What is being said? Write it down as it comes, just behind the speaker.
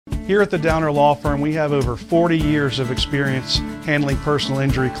Here at the Downer Law Firm, we have over 40 years of experience handling personal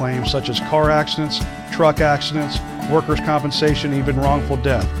injury claims such as car accidents, truck accidents, workers' compensation, even wrongful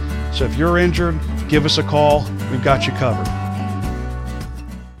death. So if you're injured, give us a call. We've got you covered.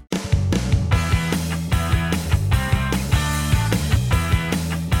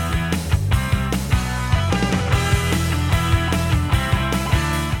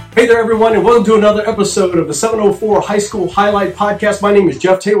 Hey there, everyone, and welcome to another episode of the 704 High School Highlight Podcast. My name is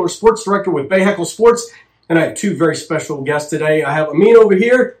Jeff Taylor, Sports Director with Bahakel Sports, and I have two very special guests today. I have Amin over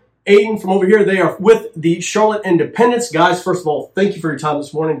here, Aiden from over here. They are with the Charlotte Independents. Guys, first of all, thank you for your time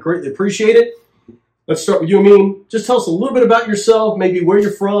this morning. Greatly appreciate it. Let's start with you, Amin. Just tell us a little bit about yourself, maybe where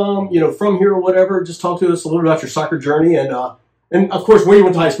you're from, from here or whatever. Just talk to us a little bit about your soccer journey and of course, where you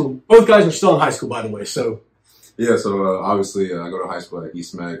went to high school. Both guys are still in high school, by the way, so... Yeah, so obviously I go to high school at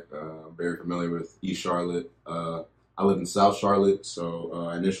East Mac. I'm very familiar with East Charlotte. I live in South Charlotte, so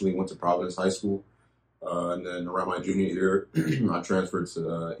I initially went to Providence High School. And then around my junior year, I transferred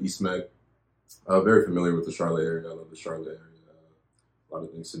to East Mac. Very familiar with the Charlotte area. I love the Charlotte area. A lot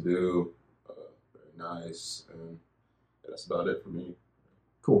of things to do. Very nice. And that's about it for me.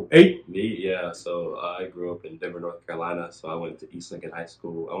 Cool. Eight? Me, yeah. So I grew up in Denver, North Carolina. So I went to East Lincoln High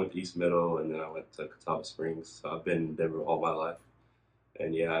School. I went to East Middle, and then I went to Catawba Springs. So I've been in Denver all my life.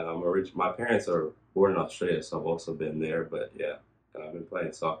 And yeah, my parents are born in Australia, so I've also been there. But yeah, I've been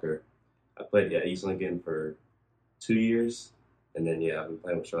playing soccer. I played at East Lincoln for 2 years, and then I've been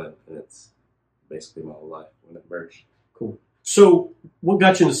playing with Charlotte Independents basically my whole life when it merged. Cool. So what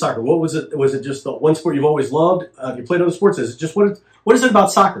got you into soccer? What was it? Was it just the one sport you've always loved? Have you played other sports? Is it just what is it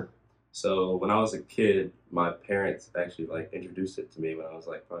about soccer? So when I was a kid, my parents actually introduced it to me when I was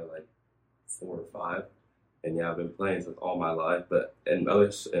probably 4 or 5. And I've been playing since all my life. But in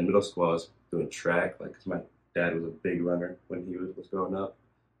middle school, I was doing track, because my dad was a big runner when he was growing up.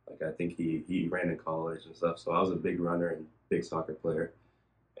 I think he ran in college and stuff. So I was a big runner and big soccer player.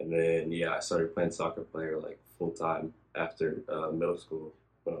 And then, I started playing soccer full time after middle school.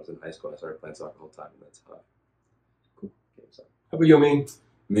 When I was in high school, I started playing soccer full time, and that's how. Cool. How about you, Amin?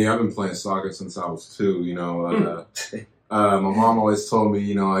 Me, I've been playing soccer since I was 2, my mom always told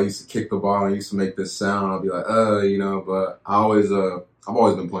me, I used to kick the ball and I used to make this sound. I'll be like, but I've always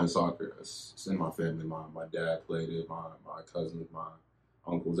been playing soccer. It's in my family. My dad played it, my cousins, my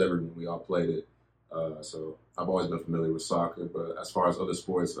uncles, everyone, we all played it. So I've always been familiar with soccer. But as far as other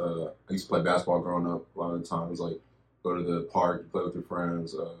sports, I used to play basketball growing up a lot of the times, go to the park, play with your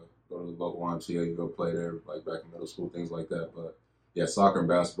friends, go to the local YMCA, you go play there, back in middle school, things like that. But yeah, soccer and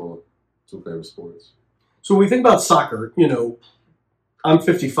basketball, 2 favorite sports. So when we think about soccer, I'm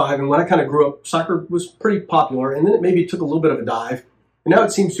 55, and when I kind of grew up, soccer was pretty popular, and then it maybe took a little bit of a dive, and now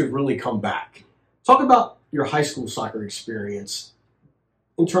it seems to have really come back. Talk about your high school soccer experience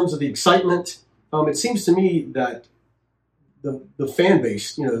in terms of the excitement. It seems to me that the fan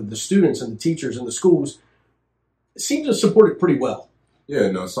base, the students and the teachers and the schools seem to support it pretty well. Yeah,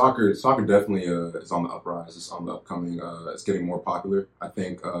 no, soccer definitely is on the uprise. It's on the upcoming. It's getting more popular. I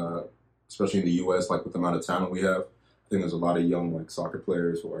think, especially in the U.S., with the amount of talent we have, I think there's a lot of young soccer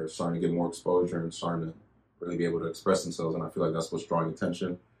players who are starting to get more exposure and starting to really be able to express themselves. And I feel like that's what's drawing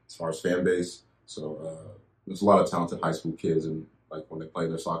attention as far as fan base. So there's a lot of talented high school kids, and when they play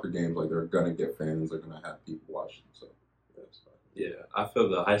their soccer games, they're gonna get fans. They're gonna have people watching. So I feel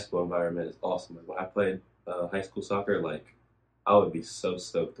the high school environment is awesome. When I played high school soccer, I would be so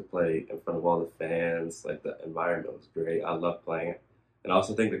stoked to play in front of all the fans. The environment was great. I love playing it. And I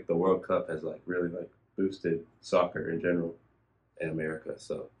also think the World Cup has really boosted soccer in general in America.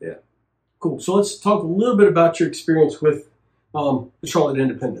 So yeah. Cool. So let's talk a little bit about your experience with the Charlotte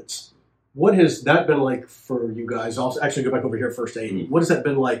Independents. What has that been like for you guys? I'll actually go back over here first, Aiden. What has that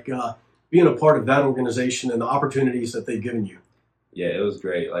been like being a part of that organization and the opportunities that they've given you? Yeah, it was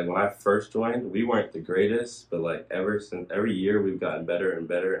great. When I first joined, we weren't the greatest, but every year we've gotten better and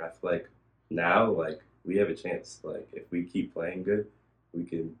better. And I feel now we have a chance. If we keep playing good, we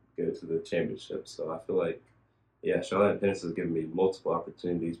can go to the championship. So I feel Charlotte Independence has given me multiple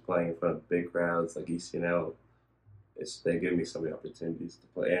opportunities playing in front of big crowds like ECNL. They give me so many opportunities to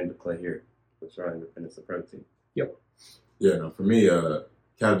play here with Charlotte Independence, the pro team. Yep. Yeah, no, for me,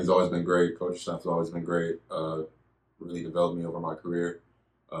 Academy's always been great. Coach staff has always been great. Really developed me over my career,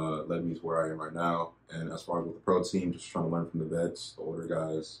 led me to where I am right now. And as far as with the pro team, just trying to learn from the vets, the older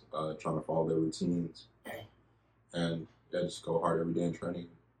guys, trying to follow their routines, and just go hard every day in training,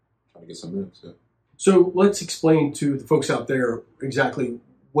 trying to get some minutes. Yeah. So let's explain to the folks out there exactly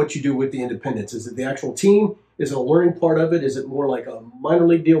what you do with the Independents. Is it the actual team? Is it a learning part of it? Is it more like a minor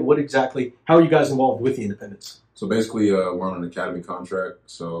league deal? What exactly? How are you guys involved with the Independents? So basically, we're on an academy contract.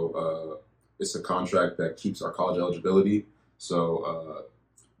 So it's a contract that keeps our college eligibility. So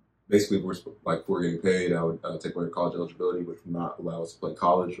basically, if we're getting paid, I would take away college eligibility, which would not allow us to play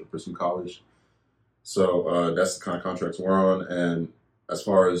college or pursue college. So that's the kind of contracts we're on. And as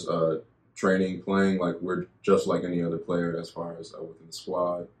far as training, playing, like we're just like any other player as far as within the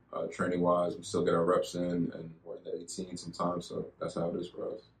squad. Training-wise, we still get our reps in, and we're in the 18 sometimes, so that's how it is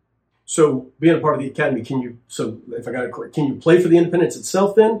for us. So being a part of the academy, if I got it correct, can you play for the Independents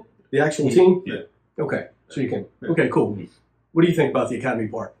itself then, the actual team? Yeah. Okay, so you can. Okay, cool. What do you think about the academy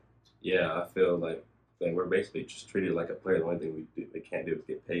part? Yeah, I feel like we're basically just treated like a player. The only thing we can't do is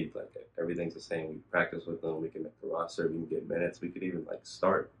get paid. Like everything's the same. We practice with them. We can make the roster. We can get minutes. We could even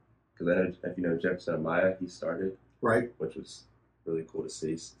start. Because I know, if you know Jefferson Amaya, he started. Right. Which was really cool to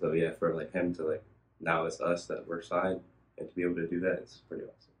see. So yeah, for him to now it's us that we're signed, and to be able to do that, it's pretty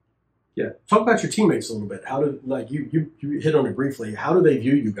awesome. Yeah. Talk about your teammates a little bit. How do you hit on it briefly? How do they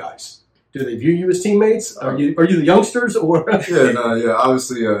view you guys? Do they view you as teammates? Are you the youngsters or? Yeah.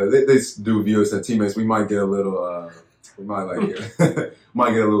 Obviously, they do view us as teammates. We might get a little,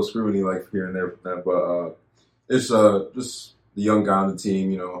 might get a little scrutiny here and there from that, but it's just the young guy on the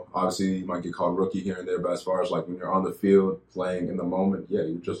team. Obviously you might get called rookie here and there, but as far as when you're on the field playing in the moment, yeah,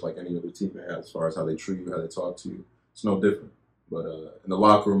 you're just like any other teammate. As far as how they treat you, how they talk to you, it's no different. But in the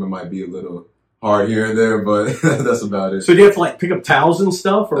locker room, it might be a little hard here and there, but that's about it. So do you have to pick up towels and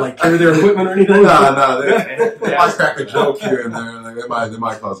stuff, or carry their equipment or anything? Nah, they might crack a joke here and there. They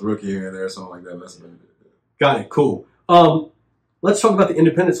might call us rookie here and there, or something like that. That's about it. Got it. Cool. Let's talk about the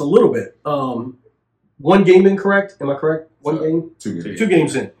Independents a little bit. One game in, correct? Am I correct? One game? 2 games. 2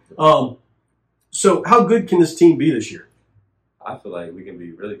 games in. So how good can this team be this year? I feel like we can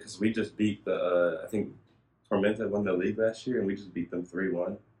be really, because we just beat I think Tormenta won the league last year, and we just beat them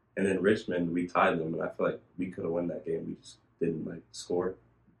 3-1. And then Richmond, we tied them, and I feel like we could have won that game. We just didn't score.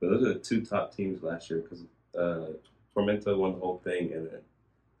 But those are the 2 top teams last year, because Tormenta won the whole thing, and then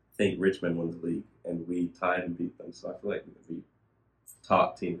I think Richmond won the league, and we tied and beat them. So I feel like we could be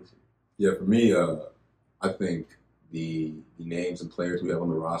top teams. Yeah, for me, I think the names and players we have on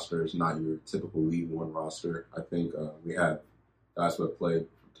the roster is not your typical League One roster. I think we have guys who have played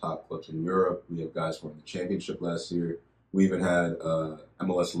for top clubs in Europe. We have guys who won the championship last year. We even had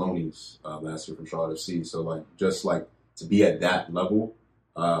MLS loanies last year from Charlotte FC. So just to be at that level,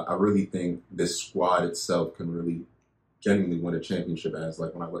 I really think this squad itself can really genuinely win a championship. As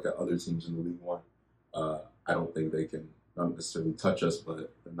when I look at other teams in the League One, I don't think they can not necessarily touch us,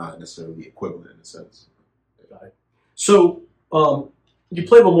 but they're not necessarily equivalent in a sense. So you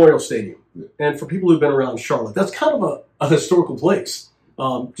play Memorial Stadium, and for people who've been around Charlotte, that's kind of a historical place.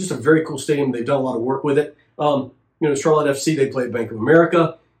 Just a very cool stadium. They've done a lot of work with it. Charlotte FC, they play at Bank of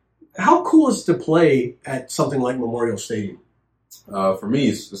America. How cool is it to play at something like Memorial Stadium? For me,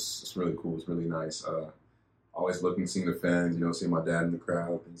 it's really cool. It's really nice. Always seeing the fans, seeing my dad in the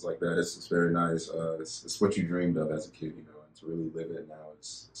crowd, things like that. It's very nice. It's what you dreamed of as a kid, and to really live it now,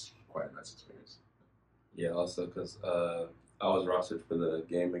 it's quite a nice experience. Yeah, also because I was rostered for the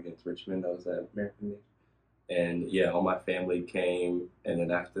game against Richmond. That was at American League. And yeah, all my family came, and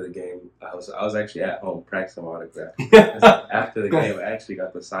then after the game, I was actually at home practicing autographs. After the game, I actually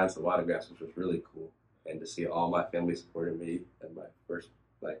got to sign some autographs, which was really cool. And to see all my family supporting me in my first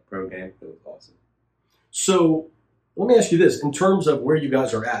pro game, it was awesome. So let me ask you this: in terms of where you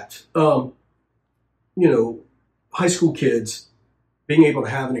guys are at, high school kids being able to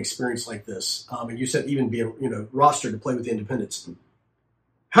have an experience like this, and you said even being rostered to play with the Independents.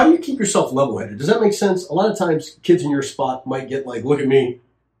 How do you keep yourself level-headed? Does that make sense? A lot of times kids in your spot might get look at me,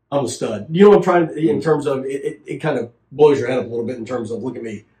 I'm a stud. You know what I'm trying to, in terms of, it kind of blows your head up a little bit in terms of, look at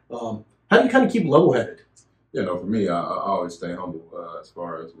me. How do you kind of keep level-headed? For me, I always stay humble as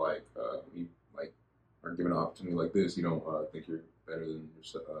far as, you are given an opportunity like this. You don't think you're better than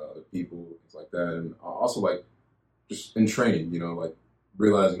other people, things like that. And also, just in training,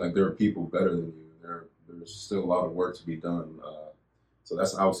 realizing, there are people better than you. There's still a lot of work to be done. So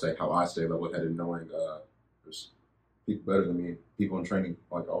that's, I would say, how I stay level-headed, knowing there's people better than me, people in training,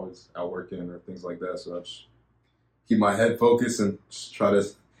 always outworking or things like that. So I just keep my head focused and just try to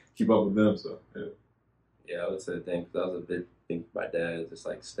keep up with them. So, yeah. Yeah, I would say the thing, because that was a big thing for my dad, just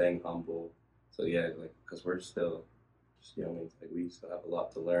staying humble. So yeah, because we're still just young, we still have a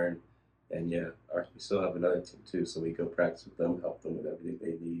lot to learn. And yeah, we still have another team too, so we go practice with them, help them with everything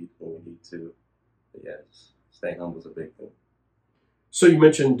they need when we need to. But yeah, just staying humble is a big thing. So you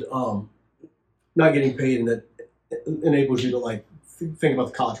mentioned not getting paid, and that enables you to think about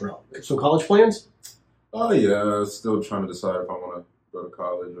the college route. So college plans? Oh yeah, still trying to decide if I want to go to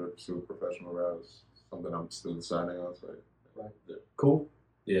college or pursue a professional route. It's something I'm still deciding on. So, Right. Cool.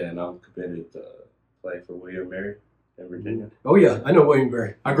 Yeah, and I'm committed to play for William Mary in Virginia. Oh yeah, I know William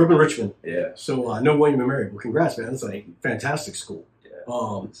Mary. I grew up in Richmond, Yeah. so I know William and Mary. Well, congrats, man. That's a fantastic school.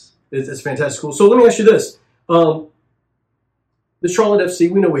 Yeah. It's a fantastic school. So let me ask you this: the Charlotte FC.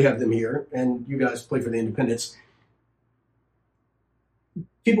 We know we have them here, and you guys play for the Independents.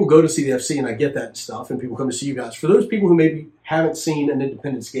 People go to see the FC, and I get that stuff, and people come to see you guys. For those people who maybe haven't seen an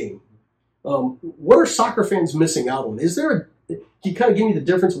Independence game, what are soccer fans missing out on? Is there can you kind of give me the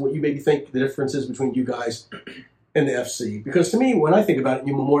difference of what you maybe think the difference is between you guys and the FC? Because to me, when I think about it,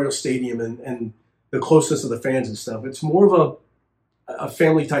 in Memorial Stadium and the closeness of the fans and stuff, it's more of a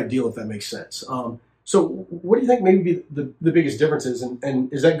family type deal, if that makes sense. So what do you think maybe the biggest difference is,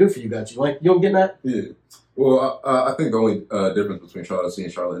 and is that good for you guys? You know what I'm getting at? Yeah. Well, I think the only difference between Charlotte FC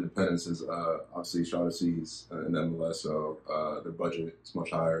and Charlotte Independence is obviously Charlotte FC's in MLS, so their budget is much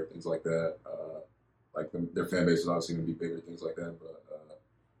higher, things like that. Their fan base is obviously going to be bigger, things like that. But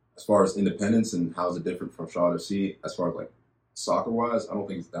as far as Independence and how is it different from Charlotte FC, as far as like soccer-wise, I don't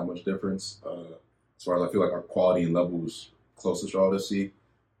think it's that much difference. As far as I feel like our quality and level is close to Charlotte FC.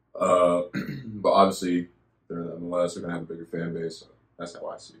 But obviously, they're in MLS, they're going to have a bigger fan base, so that's how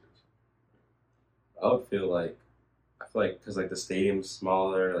I see it. I feel like because like the stadium's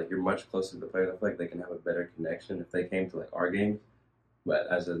smaller, like you're much closer to the players. I feel like they can have a better connection if they came to like our games. But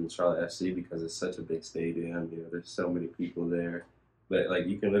as in Charlotte FC, because it's such a big stadium, there's so many people there. But like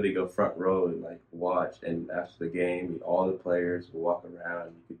you can literally go front row and like watch, and after the game, all the players will walk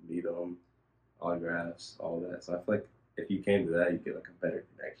around. You could meet them, autographs, all that. So I feel like if you came to that, you get like a better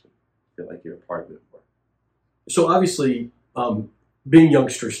connection. Feel like you're a part of it more. So obviously, being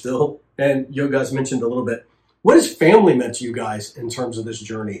youngsters still, and you guys mentioned a little bit, what has family meant to you guys in terms of this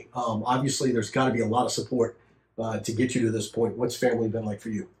journey? Obviously, there's got to be a lot of support to get you to this point. What's family been like for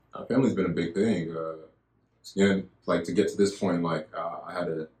you? Family's been a big thing. Again, like to get to this point, like I had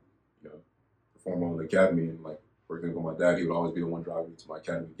to, perform on the academy, and like for example, my dad, he would always be the one driving me to my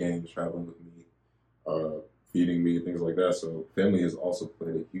academy games, traveling with me, feeding me, things like that. So family has also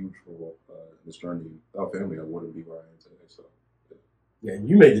played a huge role in this journey. Without family, I wouldn't be where I am today. So. Yeah, and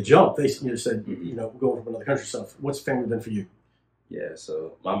you made the jump. They said, going from another country stuff. What's family been for you? Yeah,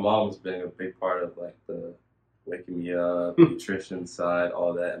 so my mom's been a big part of like the waking me up, nutrition side,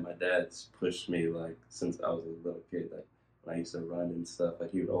 all that. And my dad's pushed me like since I was a little kid. Like when I used to run and stuff,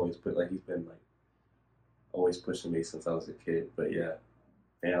 like he would always he's been like always pushing me since I was a kid. But yeah,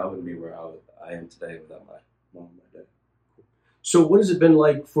 I wouldn't be where I am today without my mom and my dad. So what has it been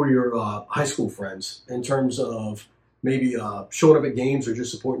like for your high school friends in terms of maybe showing up at games or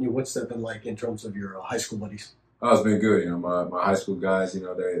just supporting you? What's that been like in terms of your high school buddies? Oh, it's been good. My high school guys,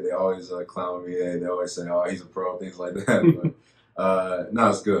 they always clown me. They always say, "Oh, he's a pro," things like that. But no,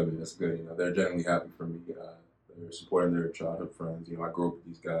 it's good, man. It's good. They're genuinely happy for me. They're supporting their childhood friends. I grew up with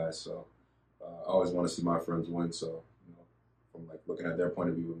these guys, so I always want to see my friends win. So, from like looking at their point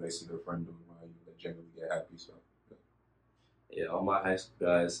of view, when they see their friend doing well, they genuinely get happy. So. Yeah, all my high school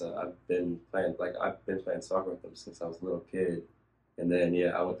guys, I've been playing soccer with them since I was a little kid. And then,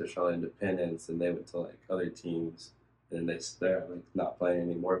 I went to Charlotte Independence, and they went to, like, other teams. And then they're like, not playing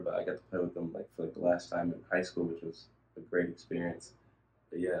anymore, but I got to play with them, like, for like, the last time in high school, which was a great experience.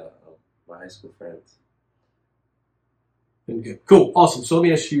 But, my high school friends. Been good. Cool. Awesome. So let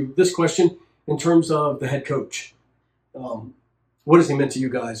me ask you this question in terms of the head coach. What has he meant to you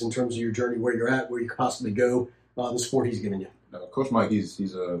guys in terms of your journey, where you're at, where you could possibly go, the support he's given you? Coach Mike,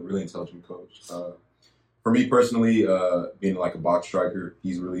 he's a really intelligent coach. For me personally, being like a box striker,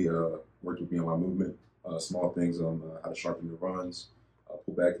 he's really worked with me on my movement, small things on how to sharpen your runs,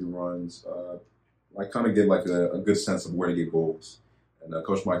 pull back your runs, kind of get like a good sense of where to get goals. And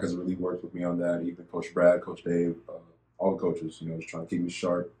Coach Mike has really worked with me on that. Even Coach Brad, Coach Dave, all the coaches, just trying to keep me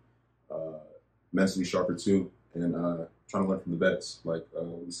sharp, mentally sharper too, and trying to learn from the best. Like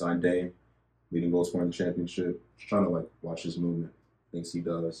we signed Dame, leading goal scorer in the championship. Just trying to watch his movement, things he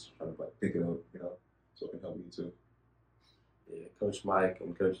does, trying to pick it up, so it can help me too. Yeah, Coach Mike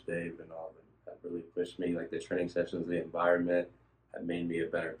and Coach Dave and all of them have really pushed me. Like the training sessions, the environment have made me a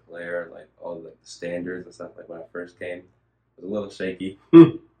better player. Like all the standards and stuff. Like when I first came, it was a little shaky,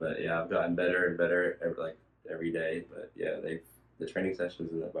 but I've gotten better and better every day. But the training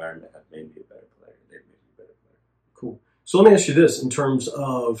sessions and the environment have made me a better player. They've made me a better player. Cool. So let me ask you this: in terms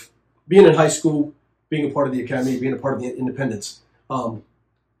of being in high school, being a part of the academy, being a part of the Independence,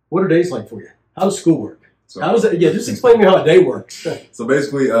 what are days like for you? How does school work? So, how does it? Yeah, just explain to me how a day works. So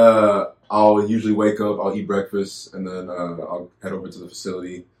basically, I'll usually wake up, I'll eat breakfast, and then I'll head over to the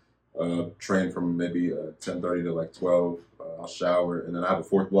facility. train from maybe 10:30 to like 12. I'll shower, and then I have a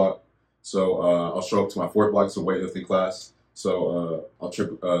fourth block. So I'll show up to my fourth block. It's a weightlifting class. So I'll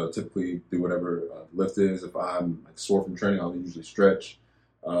typically do whatever lift is. If I'm like sore from training, I'll usually stretch.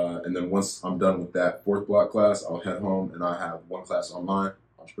 And then once I'm done with that fourth block class, I'll head home, and I have one class online,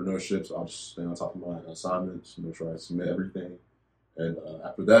 entrepreneurship. So I'll just stay on top of my assignments, make sure I submit everything. And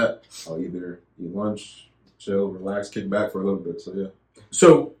after that, I'll either eat lunch, chill, relax, kick back for a little bit. So yeah.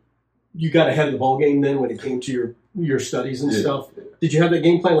 So you got ahead of the ball game then when it came to your studies and stuff. Yeah. Did you have that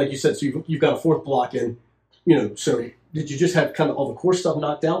game plan, like you said? So you've got a fourth block in, So did you just have kind of all the core stuff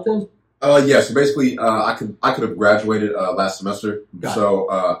knocked out then? Yeah. So basically, I could have graduated last semester. So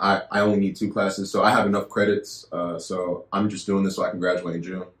I only need 2 classes. So I have enough credits. So I'm just doing this so I can graduate in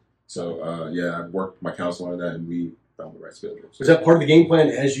June. So yeah, I worked with my counselor on that, and we found the right schedule. So. Was that part of the game plan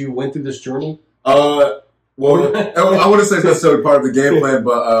as you went through this journey? Well, I wouldn't say it's necessarily part of the game plan,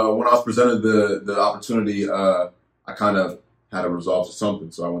 but when I was presented the opportunity, I kind of had to resolve to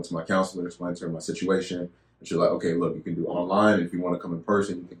something. So I went to my counselor, explained to her my situation, and she's like, "Okay, look, you can do online. If you want to come in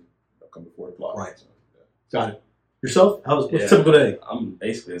person, you can come to 4 o'clock." Right. So, yeah. Got it. Yourself? What's a typical day? I'm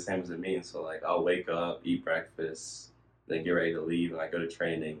basically the same as it means. So like, I'll wake up, eat breakfast, then get ready to leave, and I go to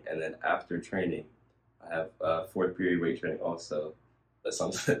training. And then after training, I have fourth period weight training also. That's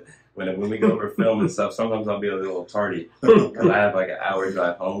something. When we go over film and stuff, sometimes I'll be a little tardy because I have like an hour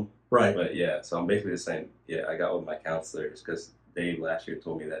drive home. Right. But yeah, so I'm basically the same. Yeah, I got with my counselors because Dave last year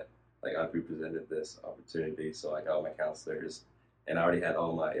told me that like I represented this opportunity, so I got with my counselors, and I already had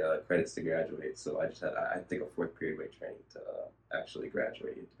all my credits to graduate. So I just had I think a fourth period weight training to actually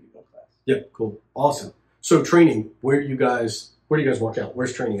graduate into one class. Yep. Cool. Awesome. So training, where do you guys work out?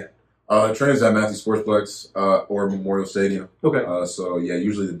 Where's training at? Training's at Matthews Sportsplex or Memorial Stadium. Okay. So yeah,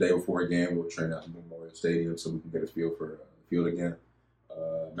 usually the day before a game, we'll train at Memorial Stadium so we can get a feel for the field again.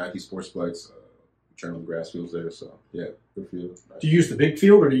 Matthews Sportsplex, we train on the grass fields there. So yeah, good field. Do you use the big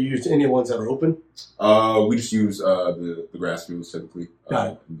field or do you use any of the ones that are open? We just use the grass fields typically. Got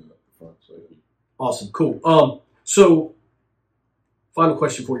it. In the front, so, yeah. Awesome. Cool. So final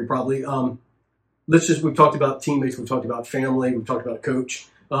question for you probably. We've talked about teammates, we've talked about family, we've talked about coach.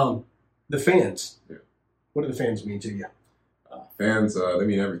 The fans. Yeah. What do the fans mean to you? Fans, they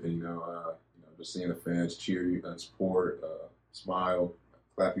mean everything. Just seeing the fans cheer you, support, smile,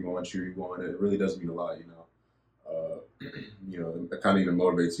 clap you on, cheer you on. It really does mean a lot. That kind of even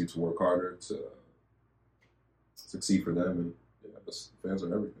motivates you to work harder to succeed for them. And fans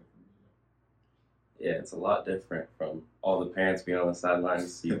are everything. Yeah, it's a lot different from all the parents being on the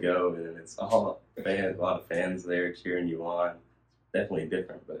sidelines. You go, and it's all fans, a lot of fans there cheering you on. Definitely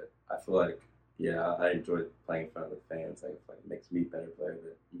different, but I feel like, yeah, I enjoy playing in front of the fans. I feel like it makes me better play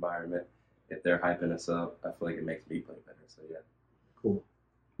the environment. If they're hyping us up, I feel like it makes me play better. So, yeah. Cool.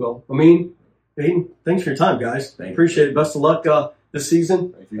 Well, Aiden, thanks for your time, guys. Appreciate it. Best of luck this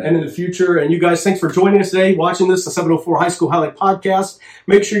season and in the future. And you guys, thanks for joining us today, watching this, the 704 High School Highlight Podcast.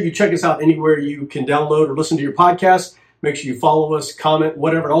 Make sure you check us out anywhere you can download or listen to your podcast. Make sure you follow us, comment,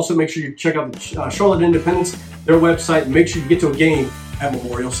 whatever. And also make sure you check out the Charlotte Independence, their website, and make sure you get to a game at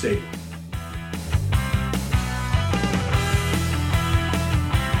Memorial Stadium.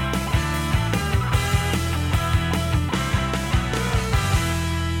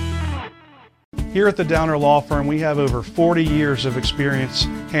 Here at the Downer Law Firm, we have over 40 years of experience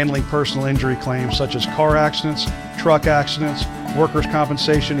handling personal injury claims such as car accidents, truck accidents, workers'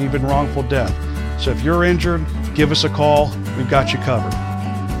 compensation, even wrongful death. So if you're injured, give us a call. We've got you covered.